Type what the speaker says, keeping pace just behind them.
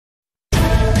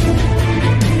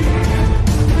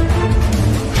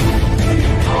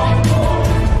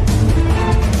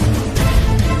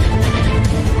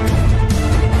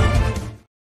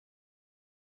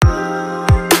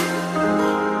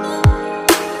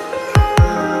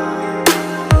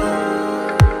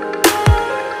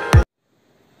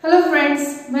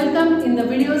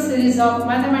video series of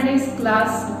Mathematics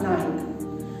Class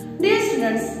 9. Dear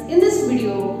students, in this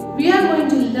video, we are going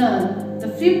to learn the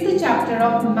 5th chapter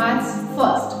of Maths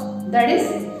first, that is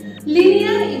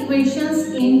linear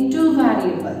equations in two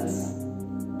variables.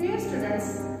 Dear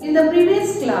students, in the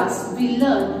previous class, we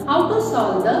learned how to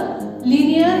solve the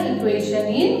linear equation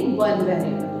in one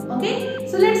variable. Okay,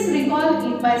 so let's recall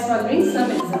it by solving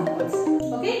some examples.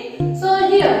 Okay, so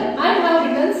here I have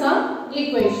written some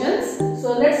equations.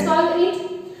 So let's solve it.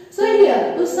 So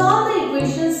here to solve the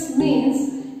equations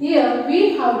means here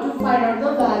we have to find out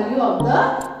the value of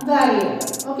the variable.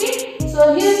 Okay,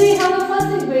 so here we have the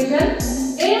first equation,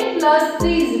 m plus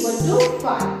 3 is equal to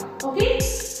 5. Okay,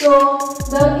 so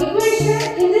the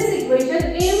equation in this equation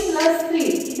m plus 3,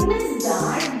 it means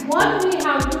that what we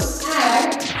have to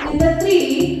add in the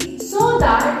 3 so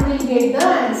that we will get the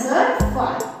answer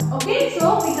 5. Okay,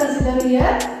 so we consider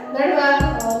here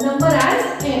that number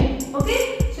as m.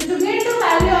 Okay, so to get the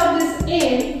value of this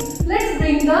m, let's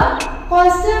bring the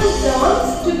constant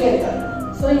terms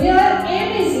together. So here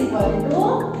m is equal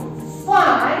to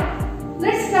 5.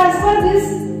 Let's transfer this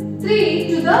 3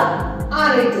 to the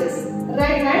RHS,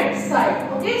 right hand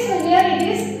side. Okay, so here it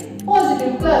is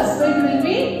positive plus, so it will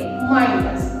be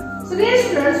minus. So dear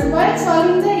students, while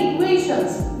solving the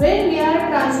equations, when we are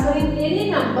transferring any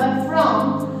number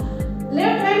from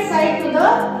left hand side to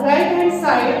the right hand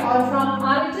side or from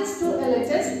RHS to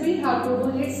LHS, we have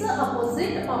to do its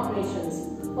opposite operations.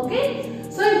 Okay,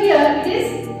 so here it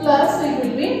is plus, so it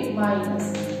will be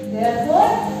minus. Therefore,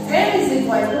 m is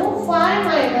equal to 5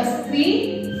 minus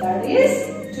 3, that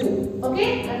is 2.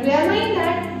 Okay, and we are knowing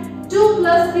that 2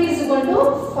 plus 3 is equal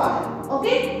to 5.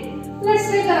 Okay, let's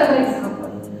take another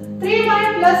example.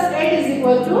 3y plus 8 is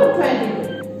equal to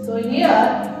 22. So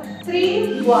here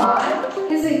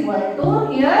 3y is equal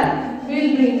to, here we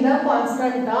will bring the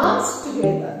constant terms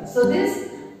together. So this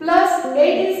plus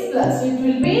 8 is plus, it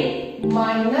will be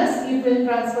minus, it will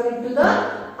transfer it to the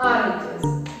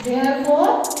RHS.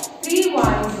 Therefore 3y is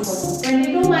equal to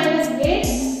 22 minus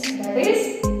 8, that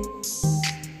is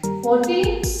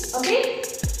 14. Okay,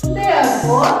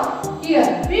 therefore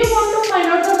here we want to find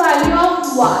out the value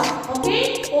of y.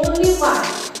 Okay, only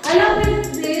y. Along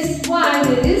with this y,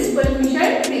 there is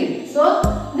coefficient 3. So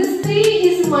this 3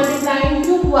 is multiplying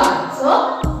to y.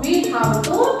 So we have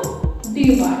to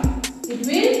divide. It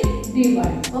will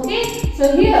divide. Okay,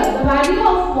 so here the value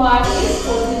of y is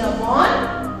 14 upon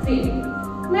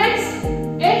 3. Next,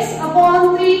 x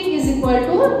upon 3 is equal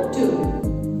to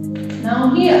 2.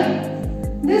 Now here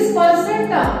this constant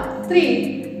term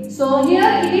 3. So here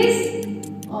it is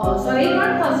sorry,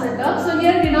 not constant term. So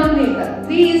here denominator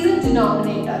 3 is a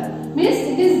denominator, means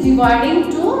it is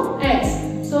dividing to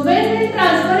x. So when we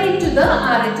transfer it to the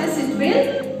RHS, it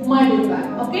will multiply.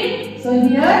 Okay, so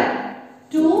here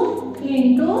 2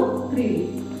 into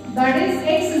 3, that is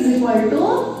x is equal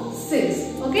to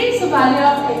 6. Okay, so value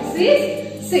of x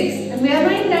is 6, and we are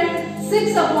knowing that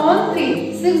 6 upon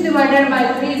 3, 6 divided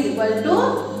by 3 is equal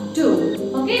to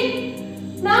 2. Okay,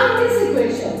 now in this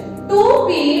equation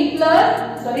 2p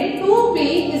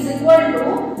is equal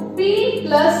to p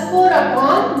plus 4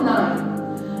 upon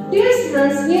 9. Dear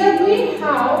students, here we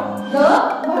have the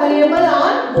variable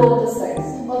on both sides.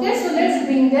 Okay, so let's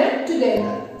bring them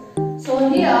together. So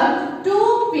here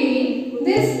 2p,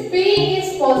 this p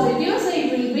is positive, so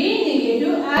it will be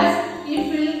negative as it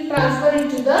will transfer it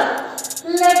to the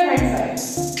left hand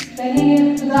side.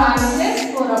 Then to the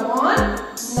RHS 4 upon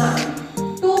 9.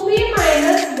 2p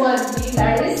minus 1p,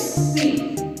 that is p,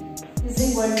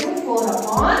 is equal to 4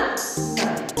 upon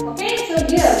 9. Okay, so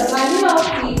here the value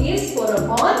of p is 4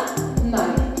 upon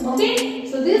 9. Okay,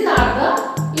 so these are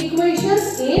the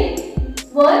equations in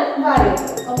one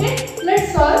variable. Okay,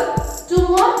 let's solve two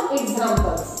more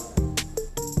examples.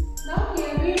 Now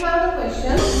here we have a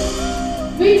question,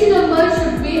 which number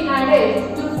should be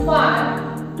added to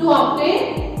 5 to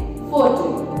obtain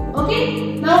 14?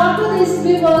 Okay, now after this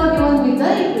we were given with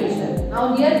the equation.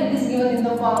 Now here it is given in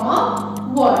the form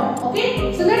of word.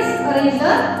 Okay, so let's arrange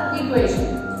the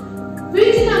equation.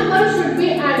 Which number should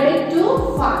be added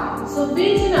to 5? So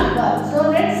which number?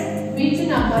 So which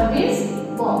number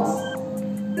means box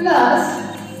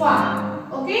plus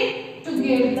 5. Okay, to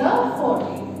get the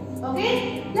 14.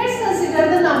 Okay, let's consider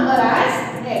the number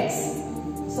as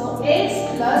x. So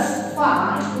x plus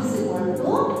 5 is equal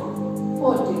to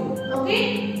 14.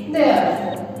 Okay,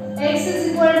 therefore x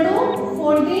is equal to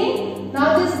 14.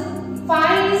 Now this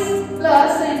 5 is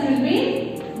plus, so it will be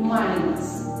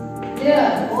minus.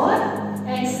 Therefore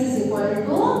x is equal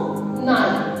to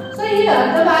 9. So here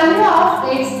the value of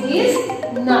x is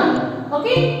 9.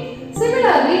 Okay,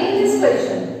 similarly in this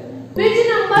question, which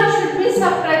number should be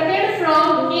subtracted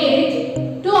from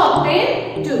 8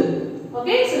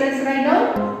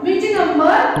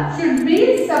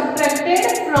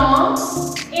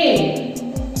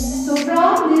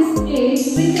 8,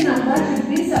 which number should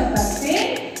be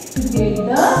subtracted to get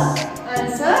the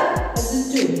answer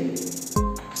as 2?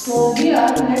 So here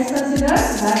let's consider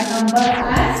that number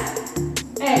as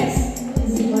x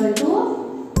is equal to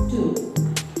 2.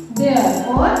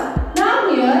 Therefore, now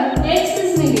here x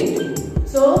is negative.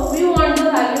 So we want the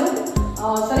value,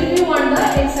 we want the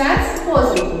x as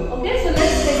positive. Okay, so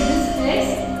let's take this x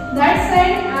that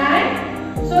side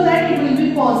and so that it will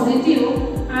be positive,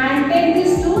 and take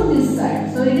this to this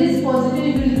side. So it is positive,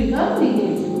 it will become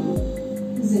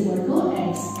negative. Is equal to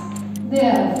x.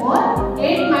 Therefore,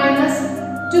 8 minus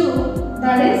 2,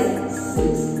 that is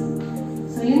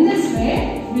 6. So in this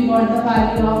way, we got the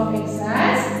value of x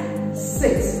as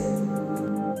 6.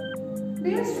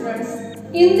 Dear students,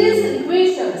 in these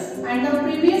equations and the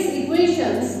previous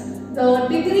equations, the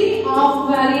degree of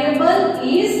variable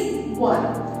is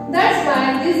 1. That's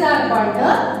why these are called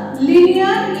the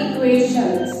linear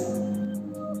equations.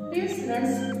 Dear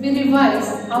students, we revise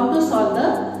how to solve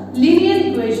the linear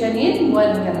equation in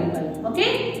one variable.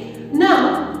 Okay?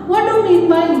 Now, what do we mean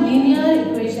by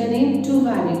linear equation in two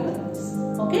variables?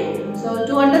 Okay? So,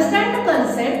 to understand the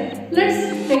concept,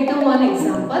 let's take the one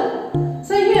example.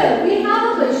 So, here we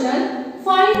have a question,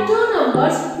 find two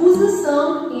numbers whose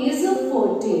sum is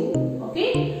 14.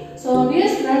 Okay? So, dear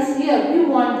students, here we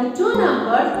want the two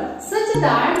numbers such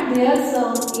that their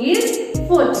sum is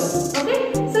 14.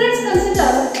 Okay? So, let's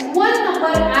consider one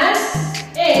number as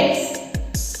x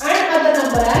and other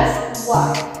number as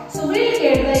y. So, we will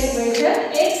get the equation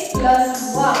x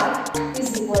plus y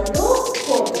is equal to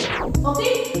 14.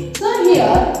 Okay? So,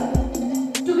 here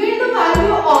to get the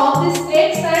value of this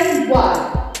x and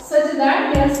y such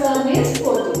that their sum is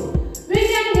 14, we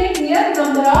can get here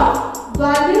number of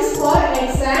values for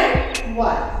x and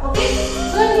y. Okay?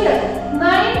 So, here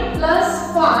 9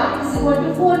 plus 5 is equal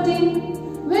to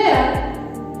 14,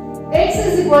 where x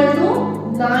is equal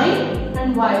to 9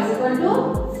 and y is equal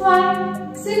to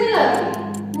 5. Similarly,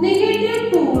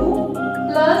 negative 2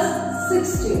 plus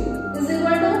 16 is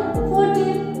equal to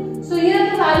 14. So, here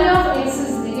the value of x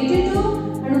is negative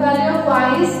 2 and value of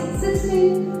y is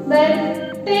 16.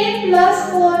 Then 10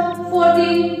 plus 4,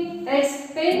 14,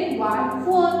 x 10, y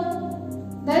 4.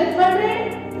 Then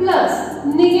 100 plus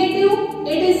negative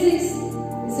 86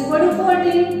 is equal to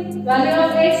 14. Value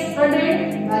of x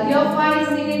 100, value of y is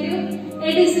negative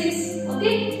 86.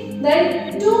 Okay.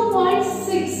 Then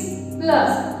 2.6 plus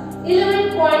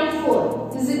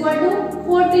 11.4 is equal to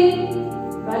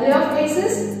 14. Value of x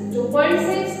is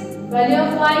 2.6. Value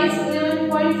of y is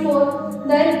 11.4.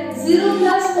 Then 0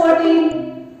 plus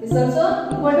 14 is also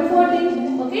equal to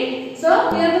 14. Okay.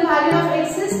 So here the value of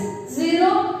x is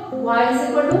 0. Y is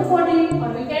equal to 14. Or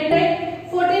we can take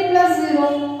 14 plus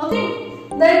 0. Okay.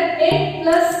 Then 8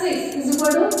 plus 6 is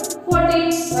equal to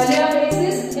 14. Value of x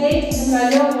is 8 and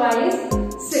value of y is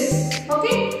 6.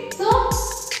 Okay. So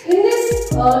in this,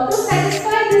 to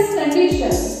satisfy this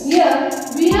condition, here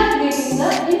we are getting the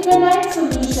infinite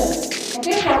solution.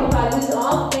 Okay, for the values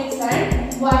of x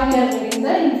and y, we are getting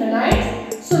the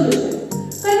infinite solution.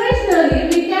 Conventionally,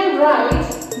 we can write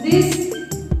this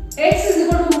x is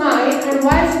equal to 9 and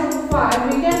y is equal to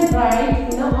 5. We can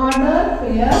write in an order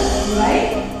here,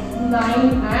 right? 9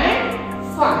 and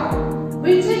 5,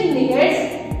 which indicates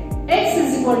x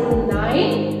is equal to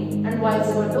 9 and y is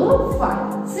equal to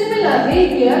 5. Similarly,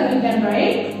 here we can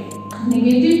write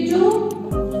negative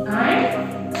 2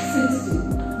 and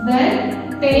 16. Then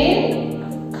 10,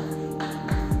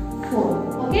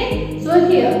 4. Okay. So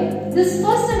here, this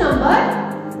first number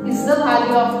is the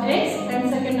value of x and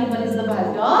second number is the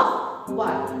value of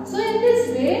y. So in this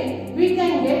way, we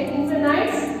can get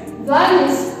infinite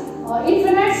values or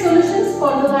infinite solutions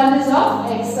for the values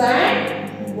of x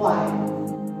and y.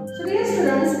 So dear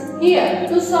students, here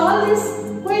to solve this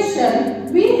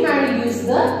question, we had used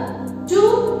the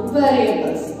two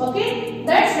variables. Okay,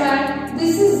 that's why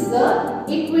this is the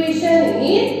equation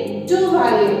in two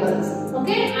variables.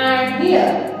 Okay, and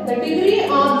here the degree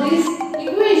of this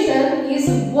equation is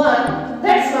 1.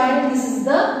 That's why this is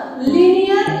the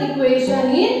linear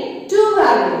equation in two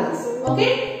variables.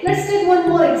 Okay, let's take one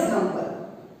more example.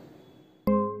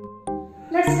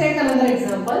 Let's take another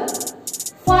example.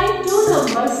 Find two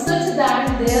numbers such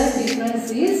that their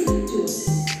difference is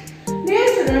 2. Dear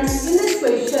students, in this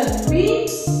question, we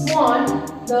want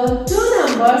the two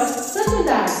numbers such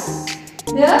that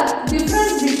the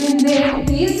difference between them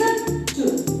is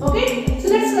 2. Okay, so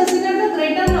let's consider the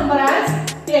greater number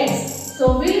as x.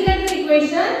 So we'll get the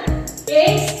equation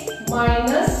x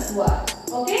minus y.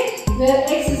 Okay, where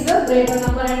x is the greater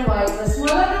number and y is the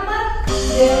smaller number.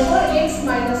 Therefore, x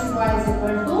minus y is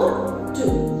equal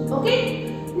to 2. Okay.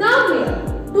 Now here,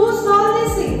 to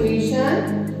solve this equation,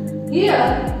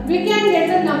 here we can get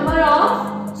the number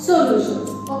of solutions.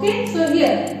 Okay, so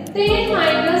here 10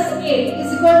 minus 8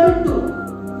 is equal to 2,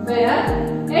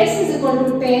 where x is equal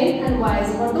to 10 and y is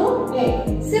equal to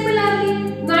 8. Similarly,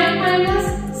 9 minus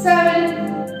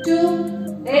 7,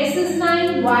 2, x is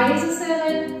 9, y is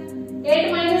 7.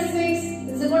 8 minus 6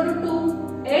 is equal to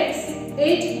 2, x,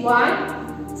 8, y,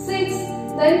 6.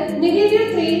 Then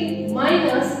negative 3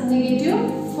 minus negative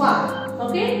 5.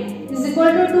 Okay, is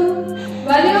equal to 2.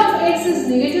 Value of x is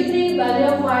negative 3, value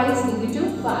of y is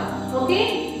negative 5.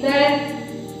 Okay, then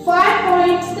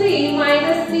 5.3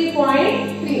 minus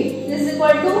 3.3 is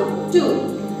equal to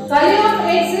 2. Value of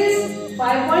x is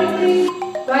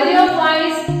 5.3, value of y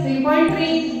is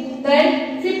 3.3.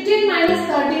 Then 15 minus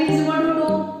 13 is equal to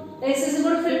 2. X is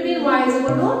equal to 15, y is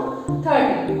equal to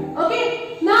 30. Okay,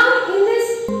 now in this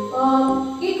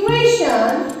equation,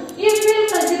 if we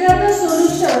consider the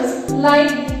solutions like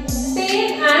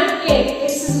 10 and 8,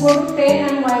 x is equal to 10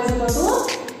 and y is equal to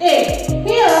 8.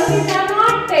 Here we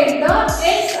cannot take the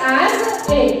x as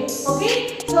 8. Okay,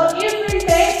 so if we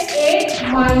take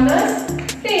 8 minus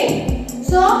 10,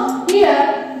 so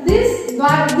here this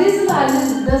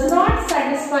value does not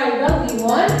satisfy the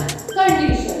given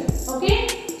condition. Okay,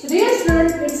 so dear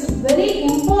students, it's very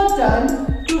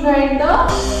important to write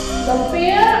the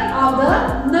pair of the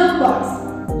numbers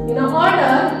in an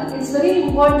order. It's very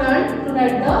important to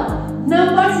write the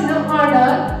numbers in an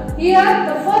order. Here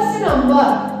the first number,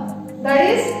 that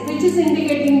is which is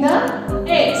indicating the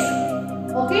x.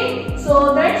 Okay,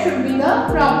 so that should be the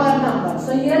proper number.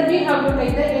 So here we have to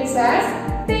take the x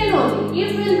as 10 only.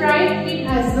 If we write it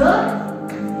as the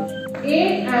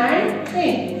 8 and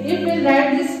 10, if we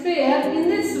write this pair in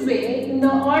this way, in the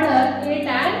order 8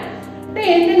 and 10,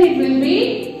 then it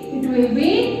will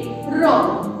be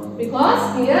wrong,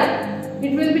 because here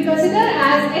it will be considered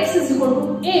as x is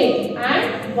equal to 8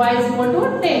 and y is equal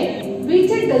to 10, which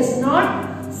does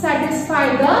not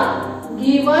satisfy the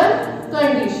given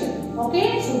condition.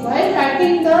 Okay, so while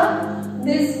writing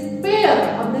this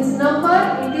pair of this number,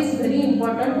 it is very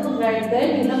important to write them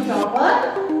in a proper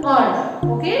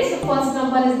order. Okay, so first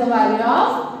number is the value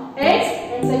of x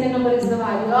and second number is the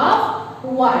value of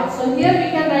y. So here we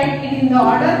can write it in the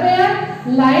order pair,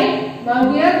 like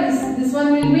now here this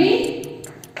one will be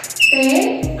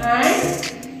 10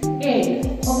 and 8.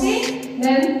 Okay,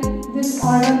 then this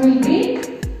order pair will be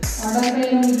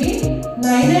 9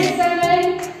 and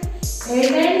 7,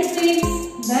 8 and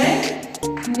 6, then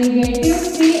negative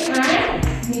 3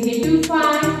 and negative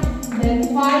 5, then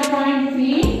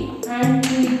 5.3 and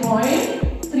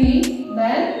 3.3,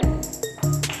 then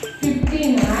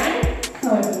 15 and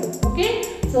 13. Okay,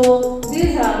 so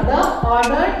these are the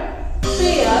ordered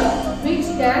pair which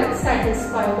can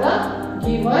satisfy the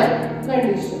given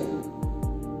condition.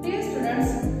 Dear students,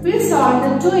 we solve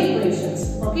the two equations.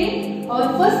 Okay, our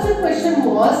first question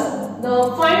was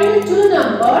find the two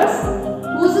numbers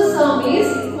whose sum is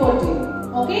 14.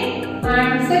 Okay,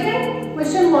 and second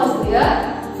question was there,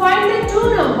 find the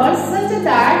two numbers such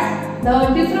that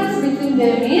the difference between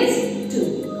them is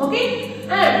 2. Okay,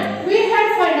 and we had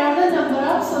find out the number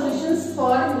of solutions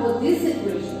for both these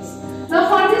equations. Now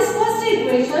for this first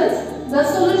equations, the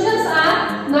solutions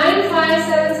are 9, 5,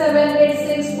 7, 7,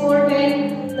 8, 6, 4,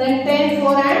 10, then 10,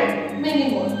 4 and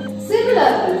many more.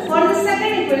 Similarly, for the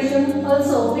second equation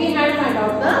also we had find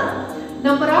out the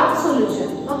number of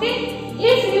solutions. Okay,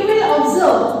 if you will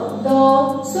observe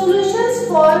the solutions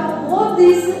for both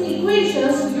these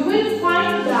equations, you will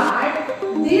find that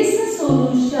this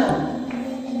solution,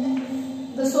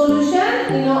 the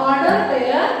solution in order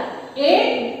pair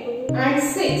 8 and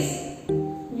 6,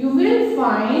 you will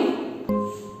find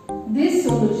this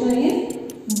solution in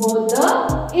both the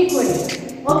equations.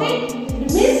 Okay,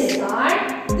 it means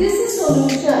that this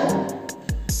solution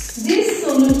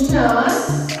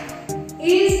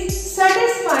is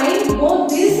satisfying both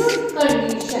these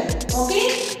conditions. Okay,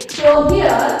 so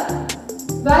here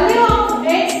value of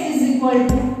x is equal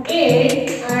to 8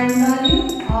 and value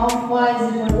of y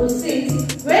is equal to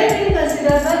 6. When we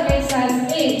consider the x as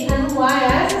 8 and y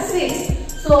as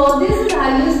 6, so these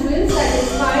values will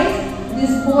satisfy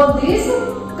both these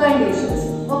conditions.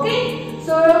 Okay,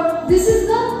 so this is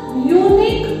the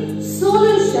unique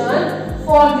solution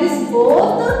for these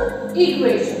both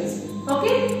equations.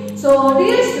 Okay, so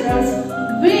dear students,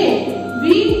 when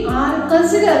we are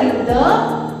considering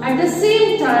at the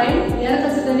same time we are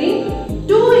considering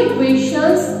two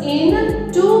equations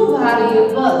in two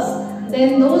variables,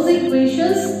 then those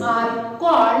equations are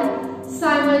called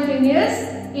simultaneous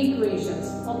equations.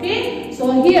 Okay,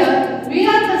 so here we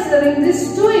are considering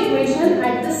these two equations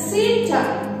at the same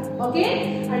time.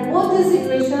 Okay, and both these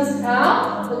equations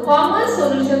have the common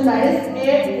solution, that is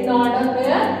a in order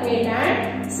pair 8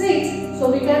 and 6.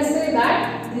 So we can say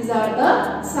that these are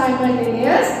the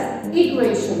simultaneous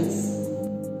equations.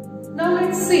 Now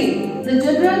let's see the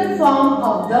general form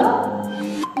of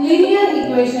the linear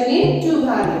equation in two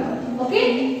variables.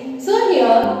 Okay, so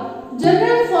here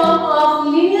general form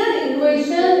of linear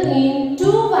equation in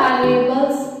two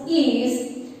variables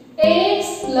is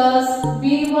ax plus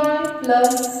by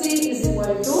plus c is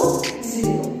equal to 0,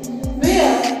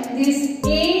 where this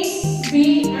a,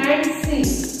 b and c,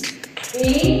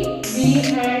 a, b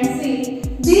and c,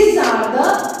 these are the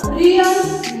real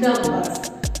numbers,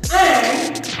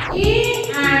 and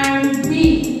a and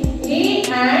b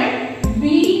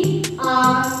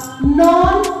are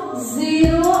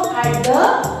non-zero at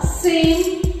the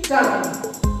same time.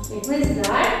 It means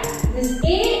that this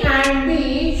a and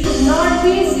b should not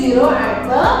be 0 at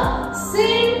the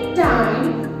same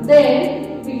time.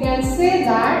 Then we can say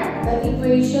that the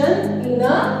equation in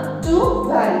a two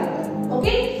variable.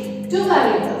 Okay, two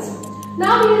variables.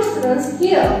 Now dear students,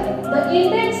 here the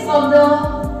index of the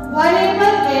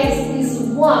variable x is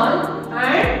 1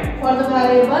 and for the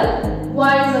variable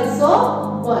y is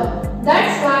also 1.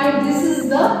 That's why this is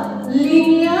the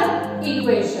linear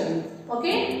equation.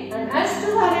 Okay, and as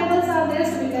two variables are there,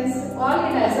 so we can call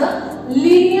it as a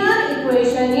linear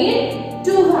equation in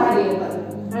two variables.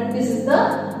 And this is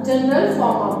the general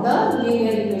form of the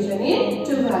linear equation in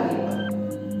two variables.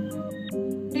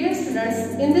 Dear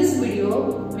students, in this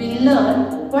video we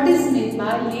learn what is meant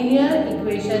by linear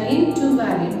equation in two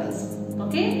variables.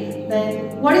 Okay,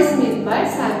 then what is meant by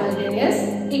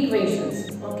simultaneous equations.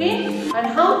 Okay, and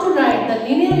how to write the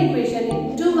linear equation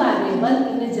in two variables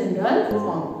in a general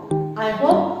form. I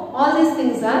hope all these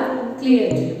things are clear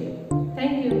to you.